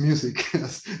Lindsay's music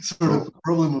as sort of a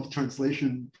problem of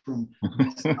translation from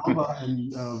Nova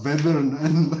and Weber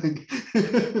and like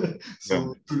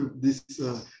so sort of this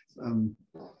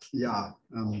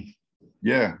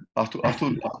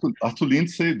Arto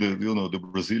Lindsay, the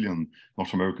Brazilian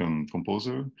North American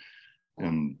composer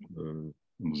and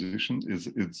musician,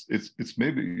 it's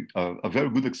maybe a very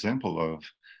good example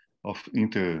of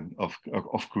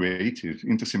creative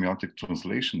intersemiotic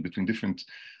translation between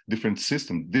different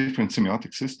systems, different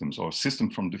semiotic systems, or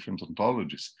systems from different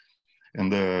ontologies,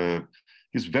 and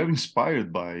he's very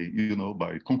inspired by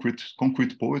by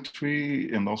concrete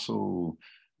poetry and also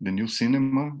the new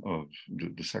cinema of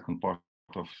the second part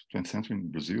of 20th century in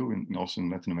Brazil and also in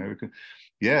Latin America.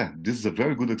 Yeah, this is a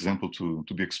very good example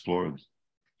to be explored.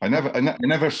 I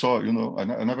never saw, you know,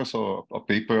 I never saw a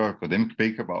paper, academic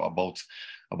paper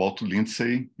about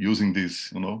Lindsay using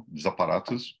these, you know, these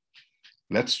apparatus.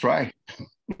 Let's try.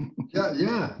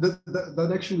 Yeah,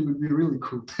 that actually would be really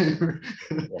cool.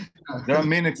 There are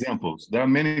many examples. There are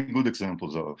many good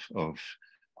examples of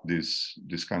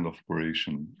this kind of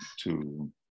operation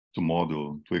to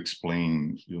model, to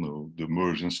explain, you know, the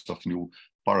emergence of new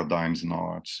paradigms in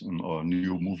arts or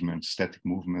new movements, static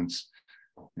movements.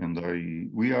 And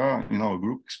we are in our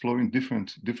group exploring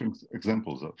different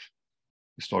examples of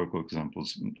historical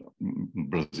examples,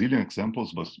 Brazilian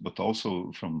examples, but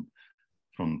also from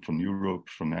Europe,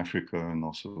 from Africa, and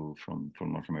also from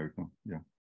North America. Yeah,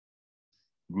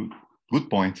 good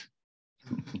point.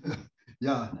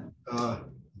 Yeah,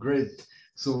 great.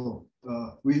 So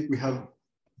we have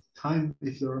time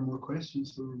if there are more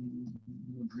questions. So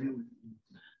not really.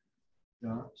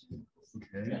 Yeah.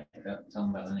 Okay. Yeah, tell them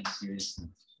about the next series.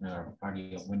 Our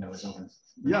party window is open.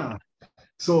 Yeah.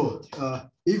 So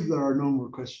if there are no more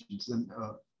questions, then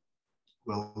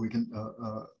well, we can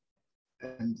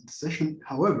end the session.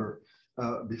 However,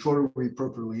 before we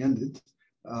properly end it,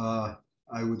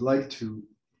 I would like to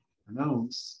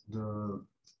announce the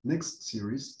next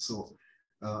series. So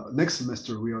next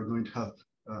semester we are going to have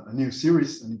a new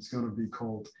series, and it's going to be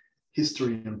called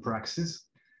History and Praxis,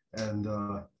 and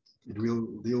it will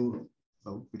deal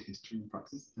with history and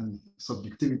praxis and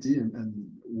subjectivity, and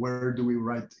where do we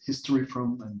write history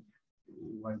from, and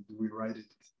why do we write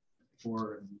it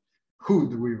for, and who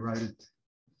do we write it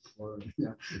for?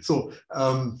 Yeah. So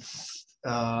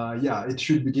yeah, it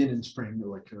should begin in spring,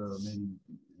 like maybe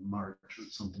March or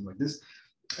something like this,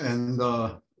 and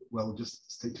well,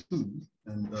 just stay tuned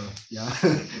and yeah,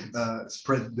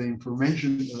 spread the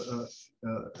information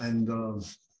and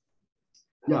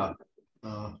yeah.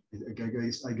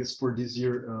 I guess for this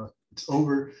year it's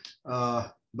over,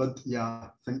 but yeah,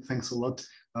 thanks a lot.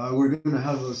 We're gonna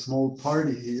have a small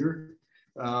party here.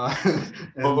 And,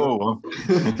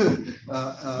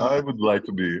 I would like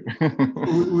to be.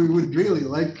 we would really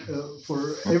like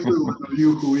for every one of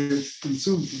you who is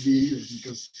consumed to be here,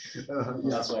 because yeah.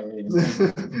 That's why we're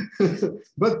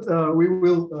but we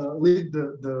will leave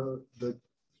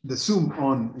the Zoom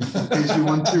on in case you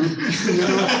want to, you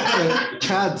know,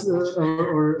 chat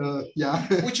or yeah.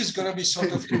 Which is going to be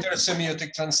sort of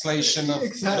intersemiotic translation of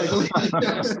exactly.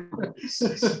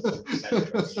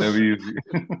 Very easy.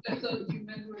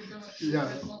 Yeah.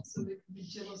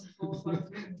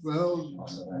 Well,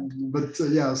 but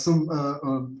yeah,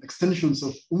 some extensions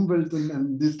of Umwelt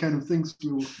and these kind of things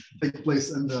will take place,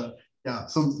 and yeah,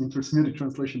 some intersemiotic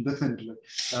translation definitely.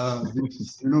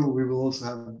 Because, you know, we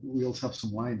also have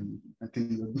some wine, and I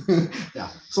think that yeah.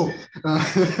 So,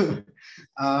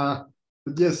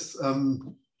 but yes,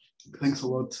 thanks a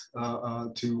lot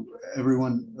to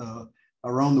everyone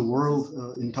around the world,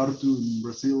 in Tartu, in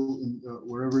Brazil, in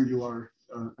wherever you are,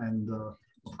 and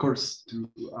of course to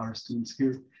our students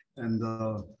here. And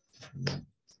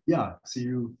yeah, see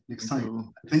you next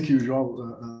time. Thank you,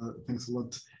 João. Thanks a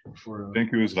lot for.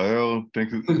 Thank you, Israel.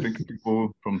 Thank you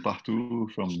people from Tartu,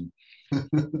 from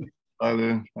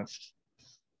Thailand.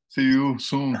 See you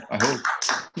soon, I hope.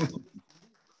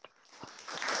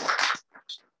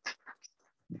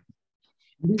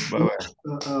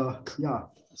 Bye-bye. Yeah,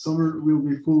 summer will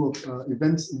be full of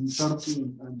events in Tartu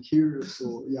and here.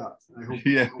 So yeah, I hope.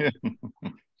 Yeah. Yeah.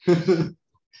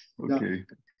 Okay.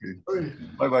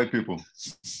 Bye-bye, people.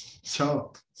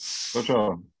 Ciao. Ciao,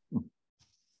 ciao.